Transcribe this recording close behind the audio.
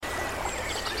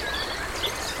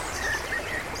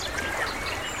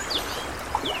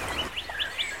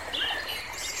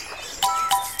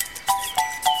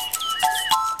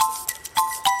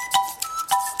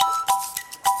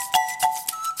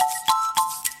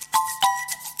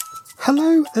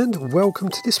Hello and welcome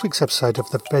to this week's episode of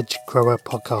the Veg Grower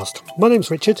Podcast. My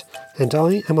name's Richard and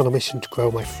I am on a mission to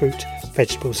grow my fruit,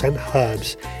 vegetables and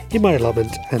herbs in my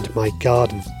allotment and my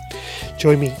garden.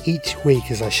 Join me each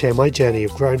week as I share my journey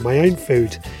of growing my own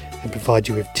food and provide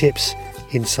you with tips,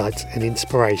 insights and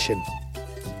inspiration.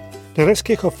 Now let's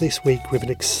kick off this week with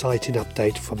an exciting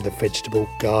update from the vegetable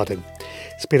garden.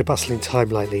 It's been a bustling time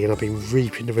lately and I've been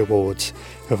reaping the rewards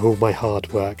of all my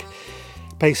hard work.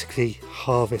 Basically,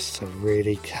 harvests are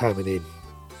really coming in.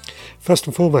 First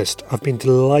and foremost, I've been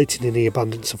delighted in the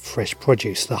abundance of fresh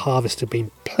produce. The harvest have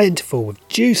been plentiful with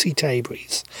juicy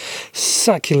tayberries,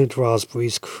 succulent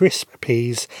raspberries, crisp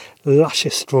peas,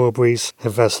 luscious strawberries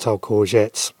and versatile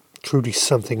courgettes. Truly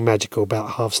something magical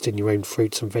about harvesting your own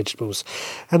fruits and vegetables.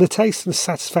 And the taste and the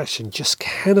satisfaction just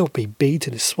cannot be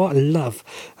beaten. It's what I love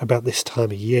about this time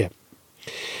of year.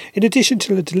 In addition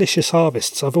to the delicious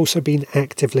harvests, I've also been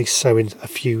actively sowing a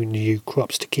few new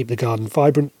crops to keep the garden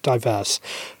vibrant, diverse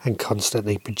and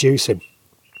constantly producing.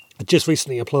 I just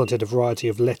recently planted a variety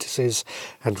of lettuces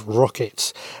and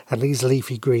rockets, and these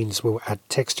leafy greens will add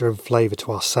texture and flavour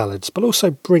to our salads, but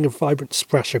also bring a vibrant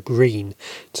splash of green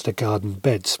to the garden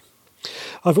beds.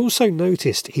 I've also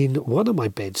noticed in one of my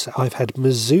beds that I've had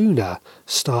Mizuna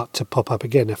start to pop up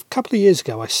again. A couple of years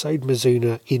ago I sowed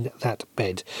Mizuna in that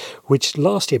bed, which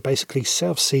last year basically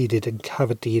self-seeded and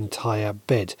covered the entire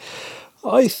bed.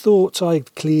 I thought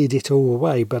I'd cleared it all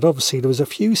away, but obviously there was a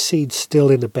few seeds still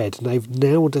in the bed and they've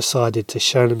now decided to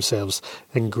show themselves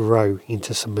and grow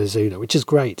into some Mizuna, which is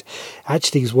great.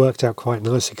 Actually it's worked out quite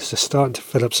nicely because they're starting to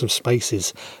fill up some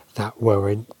spaces that were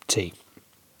empty.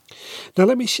 Now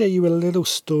let me share you a little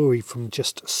story from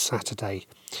just Saturday.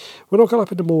 When I got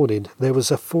up in the morning, there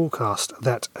was a forecast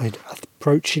that an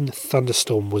approaching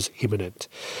thunderstorm was imminent.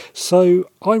 So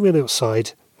I went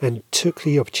outside and took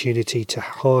the opportunity to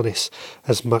harness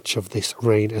as much of this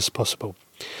rain as possible.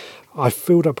 I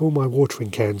filled up all my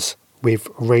watering cans with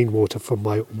rainwater from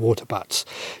my water butts,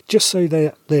 just so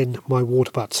that then my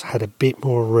water butts had a bit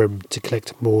more room to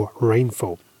collect more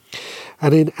rainfall.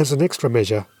 And then as an extra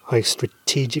measure, I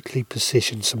strategically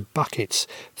positioned some buckets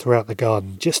throughout the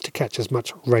garden just to catch as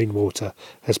much rainwater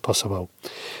as possible.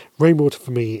 Rainwater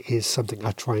for me is something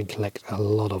I try and collect a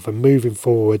lot of, and moving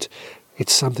forward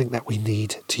it's something that we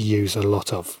need to use a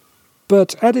lot of.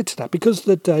 But added to that, because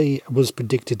the day was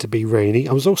predicted to be rainy,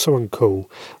 I was also on call.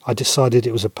 I decided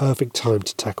it was a perfect time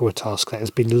to tackle a task that has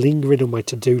been lingering on my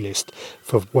to-do list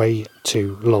for way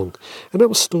too long. And that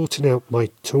was sorting out my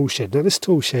tool shed. Now this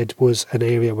tool shed was an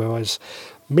area where I was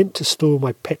meant to store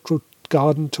my petrol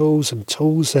garden tools and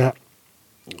tools that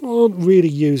aren't really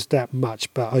used that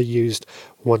much, but are used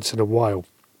once in a while.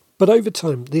 But over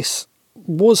time, this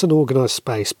was an organised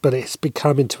space, but it's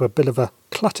become into a bit of a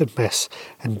cluttered mess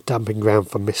and dumping ground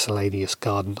for miscellaneous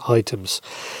garden items.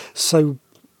 So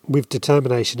with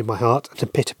determination in my heart and a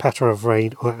pitter-patter of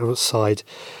rain outside,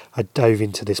 I dove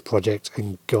into this project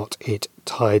and got it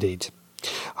tidied.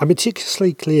 I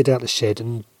meticulously cleared out the shed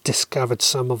and discovered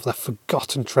some of the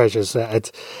forgotten treasures that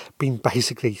had been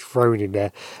basically thrown in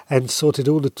there, and sorted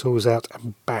all the tools out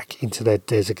and back into their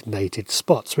designated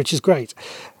spots, which is great.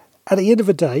 At the end of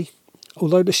the day,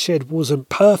 although the shed wasn't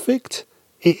perfect,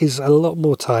 it is a lot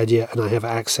more tidier and I have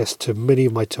access to many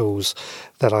of my tools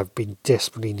that I've been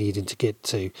desperately needing to get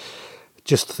to.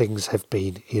 Just things have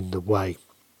been in the way.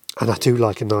 And I do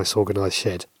like a nice organised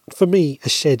shed. For me, a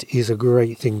shed is a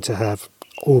great thing to have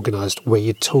organised where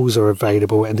your tools are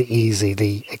available and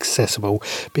easily accessible,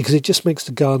 because it just makes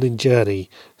the gardening journey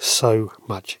so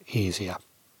much easier.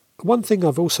 One thing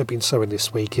I've also been sowing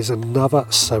this week is another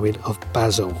sowing of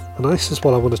basil, and this is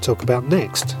what I want to talk about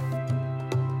next.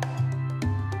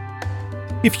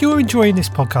 If you're enjoying this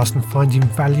podcast and finding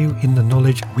value in the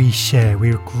knowledge we share,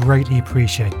 we would greatly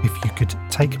appreciate if you could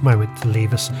take a moment to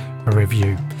leave us a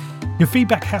review. Your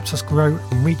feedback helps us grow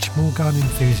and reach more garden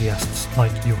enthusiasts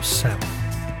like yourself.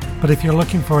 But if you're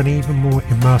looking for an even more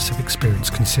immersive experience,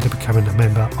 consider becoming a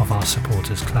member of our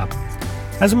supporters club.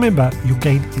 As a member, you'll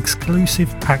gain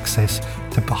exclusive access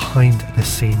to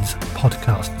behind-the-scenes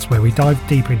podcasts where we dive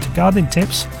deeper into gardening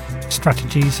tips,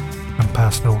 strategies and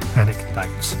personal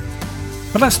anecdotes.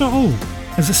 But that's not all.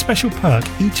 As a special perk,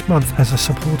 each month as a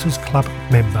supporters club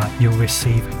member, you'll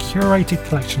receive a curated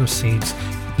collection of seeds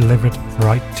delivered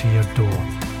right to your door.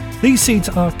 These seeds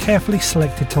are carefully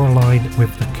selected to align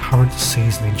with the current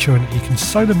season, ensuring that you can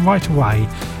sow them right away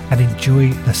and enjoy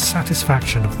the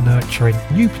satisfaction of nurturing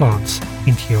new plants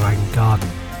into your own garden.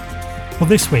 Well,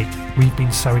 this week we've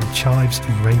been sowing chives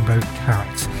and rainbow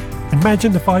carrots.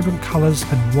 Imagine the vibrant colours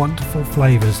and wonderful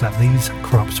flavours that these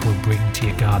crops will bring to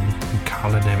your garden and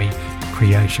culinary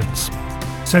creations.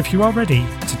 So if you are ready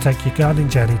to take your gardening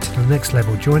journey to the next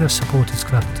level, join our supporters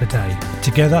club today.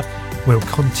 Together, we'll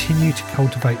continue to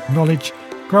cultivate knowledge,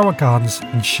 grow our gardens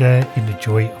and share in the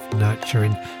joy of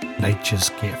nurturing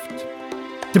nature's gift.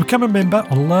 To become a member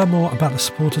or learn more about the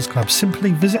supporters club,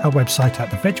 simply visit our website at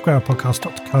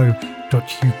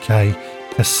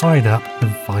theveggrowerpodcast.co.uk to sign up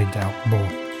and find out more.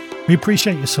 We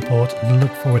appreciate your support and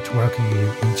look forward to welcoming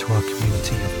you into our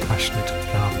community of passionate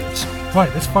gardeners. Right,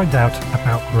 let's find out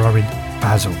about growing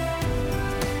basil.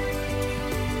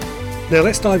 Now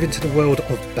let's dive into the world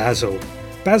of basil.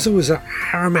 Basil is an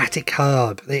aromatic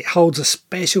herb. It holds a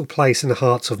special place in the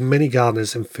hearts of many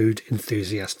gardeners and food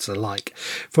enthusiasts alike.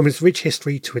 From its rich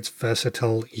history to its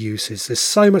versatile uses, there's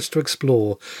so much to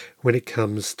explore when it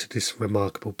comes to this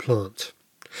remarkable plant.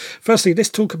 Firstly, let's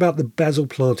talk about the basil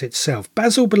plant itself.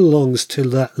 Basil belongs to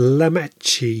the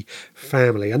Lamiaceae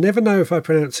family. I never know if I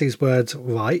pronounce these words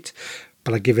right,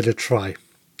 but I give it a try.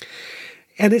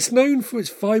 And it's known for its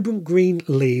vibrant green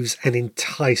leaves and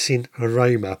enticing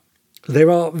aroma. There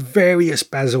are various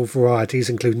basil varieties,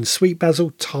 including sweet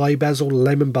basil, Thai basil,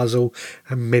 lemon basil,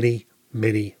 and many,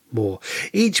 many more,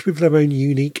 each with their own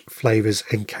unique flavours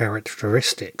and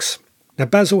characteristics. Now,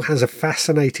 basil has a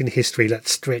fascinating history that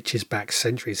stretches back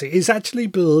centuries. It is actually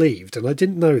believed, and I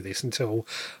didn't know this until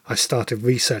I started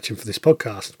researching for this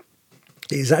podcast,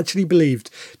 it is actually believed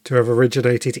to have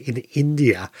originated in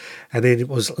India, and then it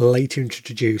was later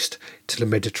introduced to the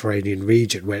Mediterranean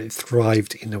region where it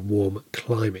thrived in a warm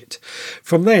climate.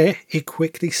 From there, it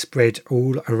quickly spread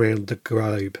all around the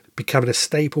globe, becoming a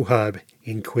staple herb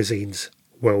in cuisines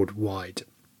worldwide.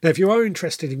 Now, if you are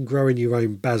interested in growing your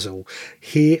own basil,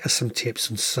 here are some tips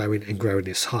on sowing and growing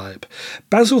this herb.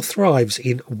 Basil thrives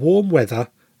in warm weather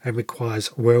and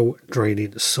requires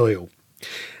well-draining soil.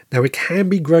 Now, it can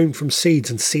be grown from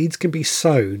seeds, and seeds can be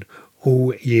sown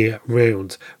all year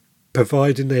round,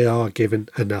 providing they are given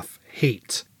enough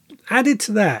heat. Added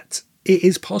to that, it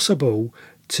is possible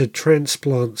to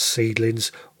transplant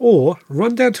seedlings or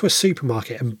run down to a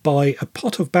supermarket and buy a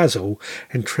pot of basil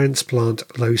and transplant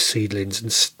those seedlings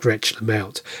and stretch them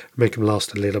out, make them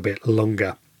last a little bit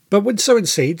longer. But when sowing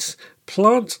seeds,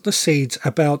 plant the seeds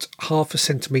about 0.5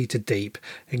 centimetre deep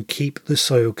and keep the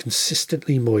soil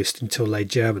consistently moist until they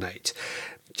germinate.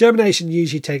 Germination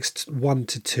usually takes 1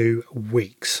 to 2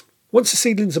 weeks. Once the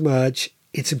seedlings emerge,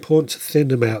 it's important to thin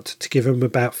them out to give them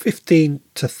about 15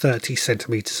 to 30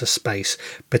 centimetres of space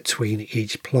between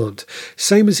each plant.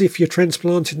 Same as if you're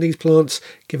transplanting these plants,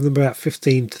 give them about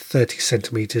 15 to 30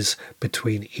 centimetres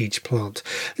between each plant.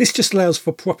 This just allows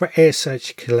for proper air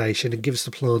circulation and gives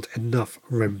the plant enough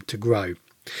room to grow.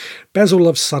 Basil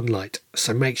loves sunlight,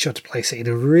 so make sure to place it in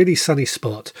a really sunny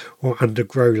spot or under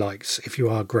grow lights if you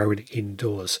are growing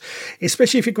indoors.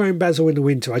 Especially if you're growing basil in the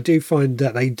winter, I do find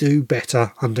that they do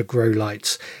better under grow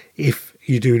lights if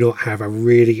you do not have a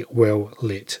really well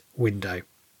lit window.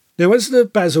 Now, as the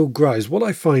basil grows, what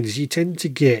I find is you tend to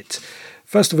get,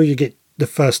 first of all, you get the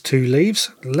first 2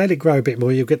 leaves, let it grow a bit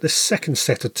more, you'll get the second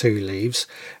set of 2 leaves,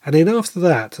 and then after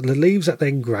that, the leaves that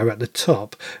then grow at the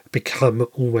top become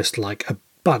almost like a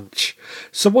bunch.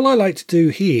 So what I like to do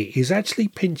here is actually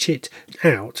pinch it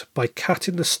out by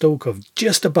cutting the stalk off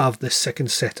just above the second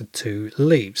set of 2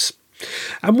 leaves.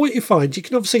 And what you find, you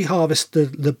can obviously harvest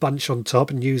the bunch on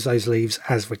top and use those leaves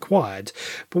as required.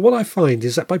 But what I find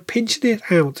is that by pinching it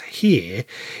out here,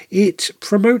 it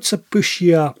promotes a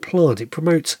bushier plant. It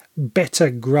promotes better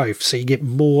growth, so you get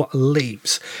more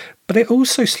leaves. But it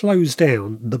also slows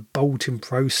down the bolting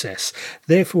process.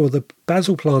 Therefore, the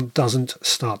basil plant doesn't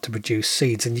start to produce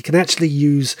seeds, and you can actually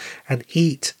use and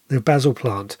eat the basil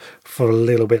plant for a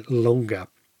little bit longer.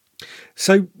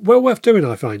 So, well worth doing,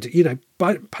 I find.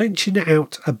 By pinching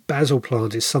out a basil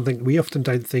plant is something we often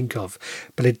don't think of,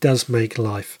 but it does make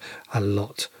life a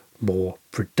lot more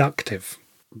productive.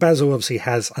 Basil obviously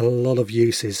has a lot of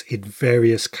uses in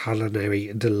various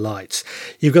culinary delights.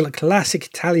 You've got the classic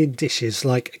Italian dishes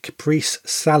like caprese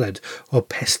salad or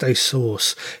pesto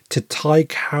sauce to Thai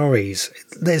curries.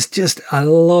 There's just a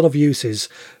lot of uses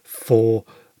for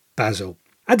basil.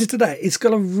 Added to that, it's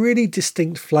got a really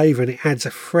distinct flavour and it adds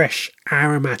a fresh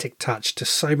aromatic touch to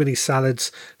so many salads,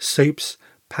 soups,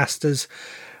 pastas,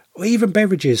 or even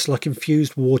beverages like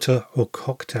infused water or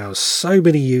cocktails. So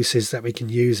many uses that we can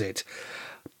use it.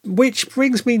 Which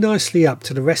brings me nicely up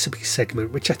to the recipe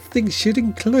segment, which I think should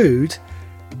include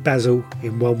basil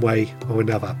in one way or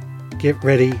another. Get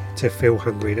ready to feel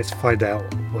hungry. Let's find out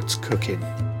what's cooking.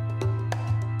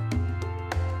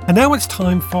 And now it's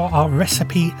time for our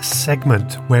recipe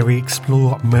segment, where we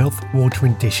explore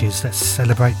mouth-watering dishes that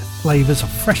celebrate the flavours of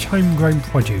fresh homegrown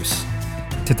produce.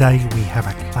 Today we have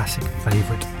a classic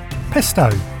favourite,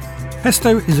 pesto.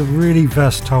 Pesto is a really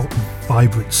versatile and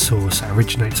vibrant sauce that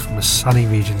originates from the sunny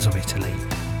regions of Italy.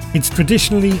 It's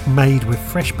traditionally made with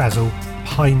fresh basil,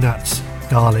 pine nuts,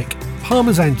 garlic,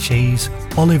 Parmesan cheese,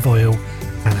 olive oil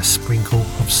and a sprinkle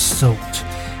of salt.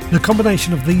 The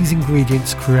combination of these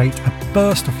ingredients create a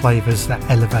burst of flavours that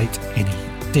elevate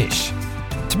any dish.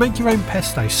 To make your own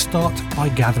pesto, start by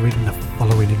gathering the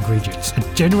following ingredients: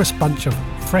 a generous bunch of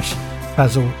fresh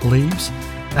basil leaves,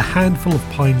 a handful of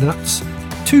pine nuts,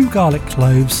 2 garlic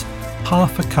cloves,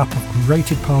 half a cup of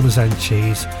grated Parmesan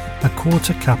cheese, a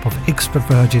quarter cup of extra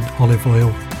virgin olive oil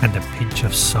and a pinch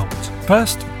of salt.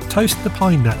 First, toast the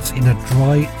pine nuts in a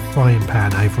dry frying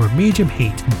pan over a medium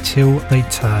heat until they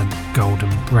turn golden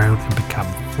brown and become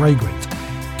fragrant.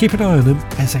 Keep an eye on them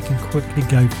as they can quickly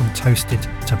go from toasted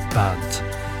to burnt.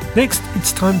 Next,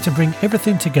 it's time to bring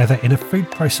everything together in a food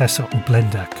processor or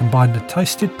blender. Combine the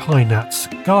toasted pine nuts,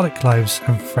 garlic cloves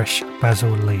and fresh basil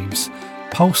leaves.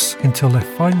 Pulse until they're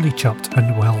finely chopped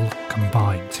and well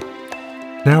combined.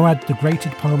 Now add the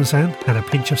grated Parmesan and a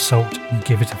pinch of salt and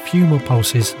give it a few more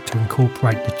pulses to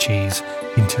incorporate the cheese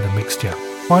into the mixture.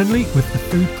 Finally, with the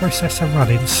food processor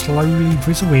running, slowly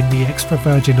drizzle in the extra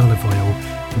virgin olive oil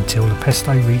until the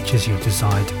pesto reaches your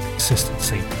desired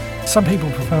consistency. Some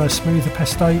people prefer a smoother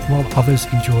pesto while others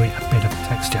enjoy a bit of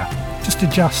texture. Just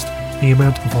adjust the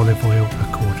amount of olive oil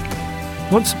accordingly.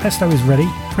 Once the pesto is ready,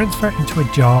 transfer it into a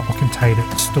jar or container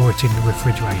and store it in the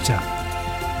refrigerator.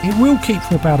 It will keep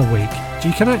for about a week, so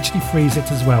you can actually freeze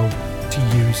it as well to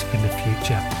use in the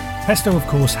future. Pesto, of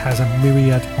course, has a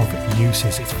myriad of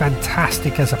uses. It's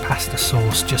fantastic as a pasta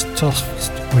sauce, just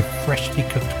tossed with freshly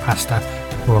cooked pasta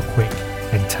for a quick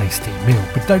and tasty meal.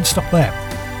 But don't stop there.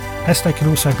 Pesto can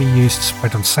also be used to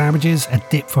spread on sandwiches, a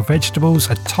dip for vegetables,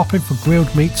 a topping for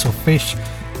grilled meats or fish,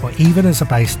 or even as a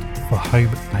base for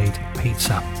homemade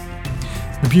pizza.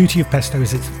 The beauty of pesto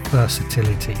is its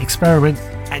versatility. Experiment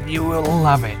and you will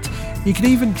love it. You can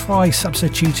even try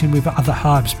substituting with other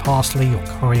herbs, parsley or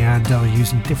coriander, or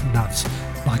using different nuts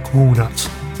like walnuts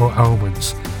or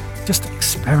almonds. Just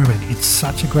experiment. It's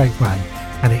such a great way,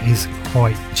 and it is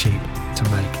quite cheap to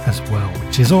make as well,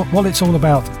 which is what it's all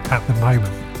about at the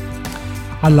moment.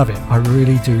 I love it. I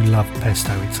really do love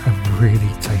pesto. It's a really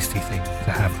tasty thing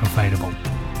to have available.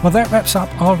 Well, that wraps up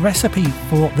our recipe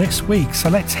for this week, so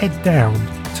let's head down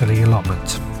to the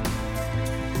allotment.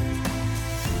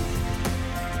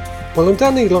 Well, I'm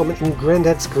down the allotment in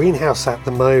Grandad's greenhouse at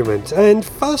the moment, and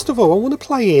first of all I want to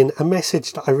play in a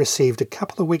message that I received a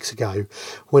couple of weeks ago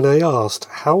when I asked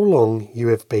how long you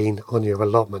have been on your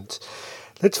allotment.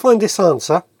 Let's find this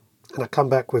answer and I'll come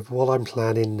back with what I'm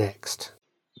planning next.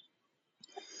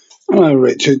 Hello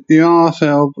Richard, you asked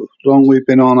how long we've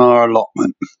been on our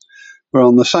allotment. We're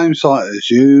on the same site as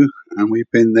you and we've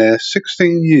been there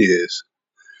 16 years.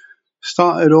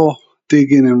 Started off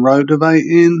digging and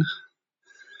rotavating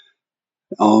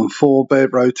on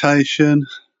 4-bed rotation.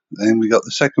 Then we got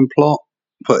the second plot,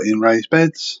 put in raised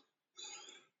beds.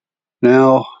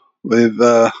 Now with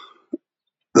the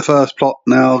first plot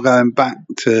now going back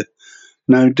to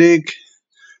no dig,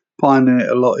 finding it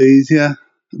a lot easier,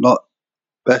 a lot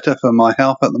better for my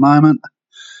health at the moment.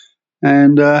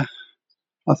 And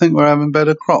I think we're having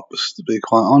better crops, to be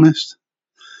quite honest.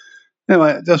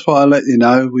 Anyway, just want to let you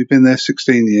know, we've been there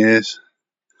 16 years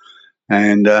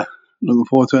and looking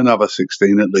forward to another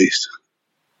 16 at least.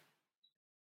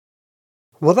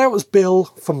 Well, that was Bill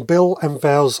from Bill and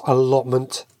Val's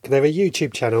Allotment. They're a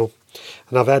YouTube channel,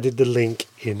 and I've added the link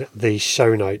in the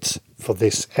show notes for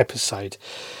this episode.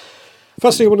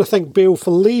 Firstly, I want to thank Bill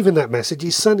for leaving that message.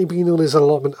 He's certainly been on his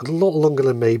allotment a lot longer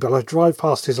than me, but I drive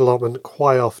past his allotment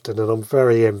quite often, and I'm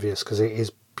very envious because it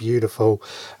is beautiful.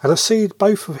 And I see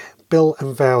both of Bill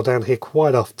and Val down here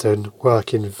quite often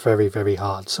working very, very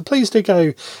hard. So please do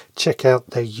go check out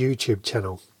their YouTube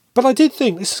channel. But I did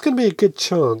think this is going to be a good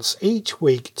chance each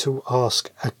week to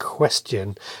ask a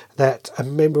question that a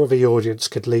member of the audience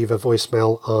could leave a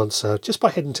voicemail answer just by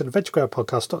heading to the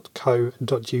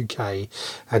veggrowerpodcast.co.uk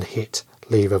and hit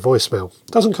leave a voicemail.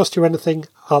 It doesn't cost you anything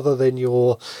other than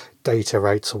your data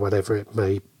rates or whatever it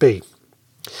may be.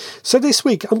 So this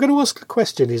week I'm going to ask the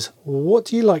question is, what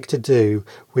do you like to do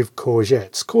with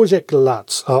courgettes? Courgette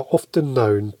gluts are often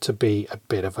known to be a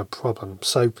bit of a problem.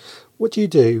 So what do you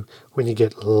do when you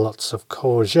get lots of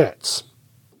courgettes?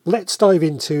 Let's dive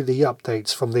into the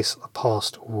updates from this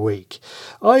past week.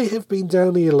 I have been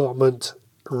down the allotment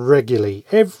regularly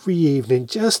every evening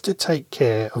just to take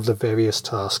care of the various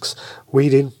tasks.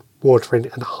 Weeding, watering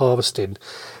and harvesting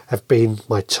have been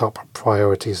my top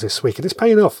priorities this week, and it's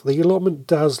paying off. The allotment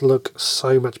does look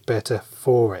so much better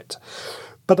for it.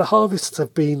 But the harvests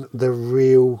have been the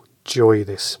real joy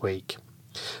this week.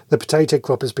 The potato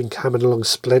crop has been coming along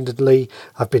splendidly.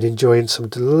 I've been enjoying some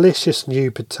delicious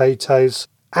new potatoes,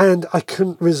 and I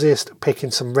couldn't resist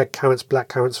picking some red currants, black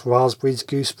currants, raspberries,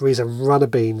 gooseberries and runner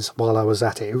beans while I was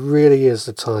at it. It really is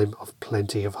the time of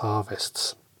plenty of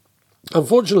harvests.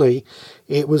 Unfortunately,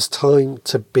 it was time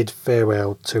to bid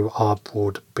farewell to our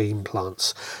broad bean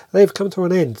plants. They've come to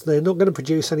an end. They're not going to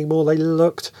produce anymore. They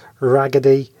looked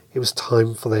raggedy. It was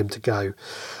time for them to go.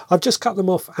 I've just cut them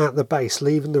off at the base,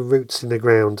 leaving the roots in the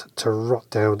ground to rot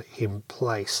down in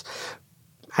place,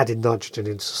 adding nitrogen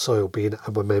into the soil, being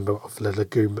a member of the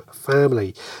legume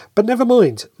family. But never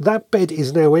mind, that bed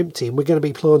is now empty and we're going to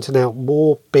be planting out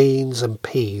more beans and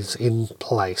peas in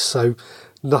place. So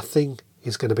nothing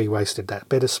is going to be wasted. That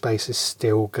bit of space is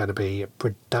still going to be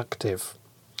productive.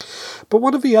 But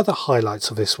one of the other highlights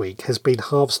of this week has been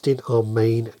harvesting our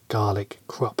main garlic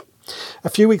crop. A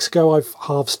few weeks ago I've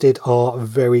harvested our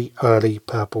very early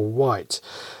purple white,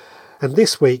 and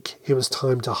this week it was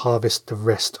time to harvest the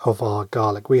rest of our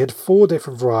garlic. We had 4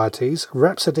 different varieties: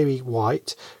 Rhapsody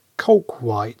White, Colk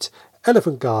White,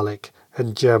 Elephant Garlic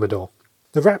and Germador.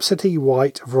 The Rhapsody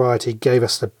White variety gave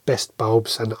us the best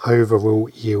bulbs and overall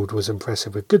yield was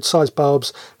impressive, with good sized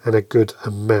bulbs and a good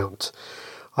amount.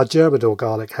 Our Germador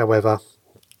garlic, however,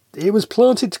 it was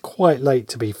planted quite late,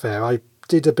 to be fair. I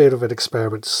did a bit of an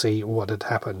experiment to see what had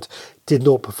happened. Did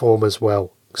not perform as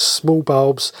well. Small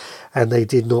bulbs, and they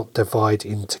did not divide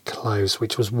into cloves,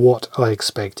 which was what I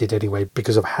expected anyway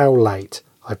because of how late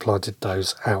I planted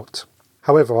those out.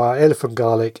 However, our elephant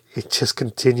garlic, it just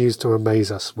continues to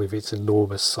amaze us with its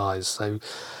enormous size. So,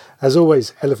 as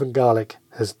always, elephant garlic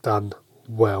has done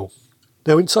well.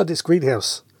 Now, inside this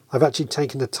greenhouse, I've actually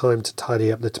taken the time to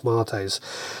tidy up the tomatoes,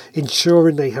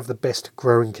 ensuring they have the best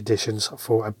growing conditions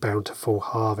for a bountiful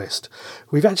harvest.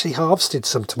 We've actually harvested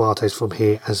some tomatoes from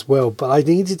here as well, but I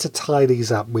needed to tie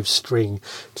these up with string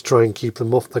to try and keep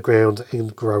them off the ground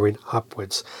and growing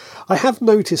upwards. I have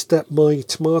noticed that my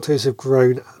tomatoes have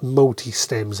grown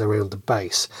multi-stems around the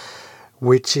base,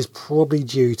 which is probably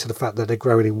due to the fact that they're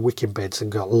growing in wicking beds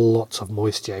and got lots of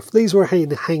moisture. If these were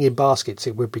hanging baskets,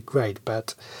 it would be great,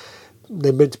 but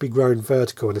they're meant to be grown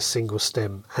vertical in a single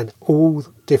stem, and all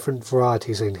different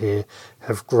varieties in here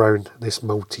have grown this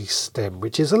multi-stem,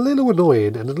 which is a little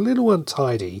annoying and a little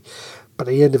untidy, but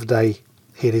at the end of the day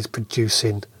it is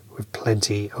producing with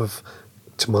plenty of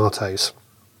tomatoes.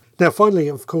 Now finally,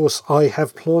 of course, I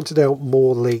have planted out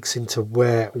more leeks into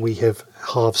where we have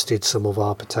harvested some of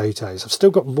our potatoes. I've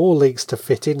still got more leeks to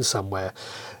fit in somewhere.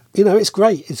 You know, it's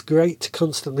great to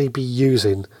constantly be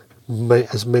using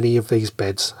as many of these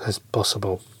beds as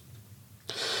possible.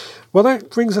 Well, that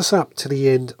brings us up to the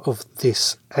end of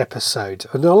this episode,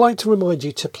 and I'd like to remind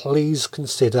you to please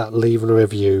consider leaving a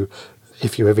review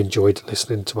if you have enjoyed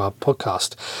listening to our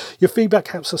podcast. Your feedback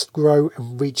helps us grow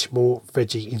and reach more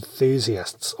veggie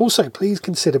enthusiasts. Also, please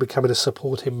consider becoming a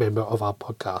supporting member of our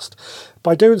podcast.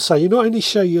 By doing so, you not only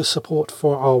show your support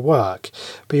for our work,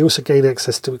 but you also gain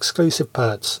access to exclusive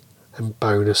perks and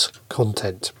bonus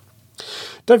content.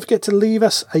 Don't forget to leave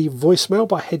us a voicemail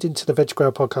by heading to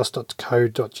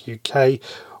theveggrowerpodcast.co.uk,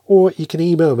 or you can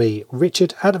email me,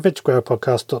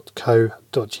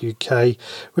 richard@theveggrowerpodcast.co.uk,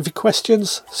 with your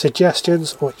questions,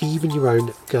 suggestions, or even your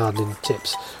own gardening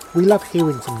tips. We love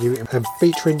hearing from you and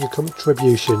featuring your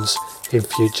contributions in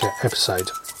future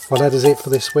episodes. Well, that is it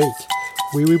for this week.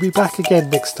 We will be back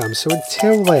again next time, so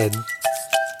until then,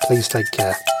 please take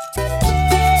care.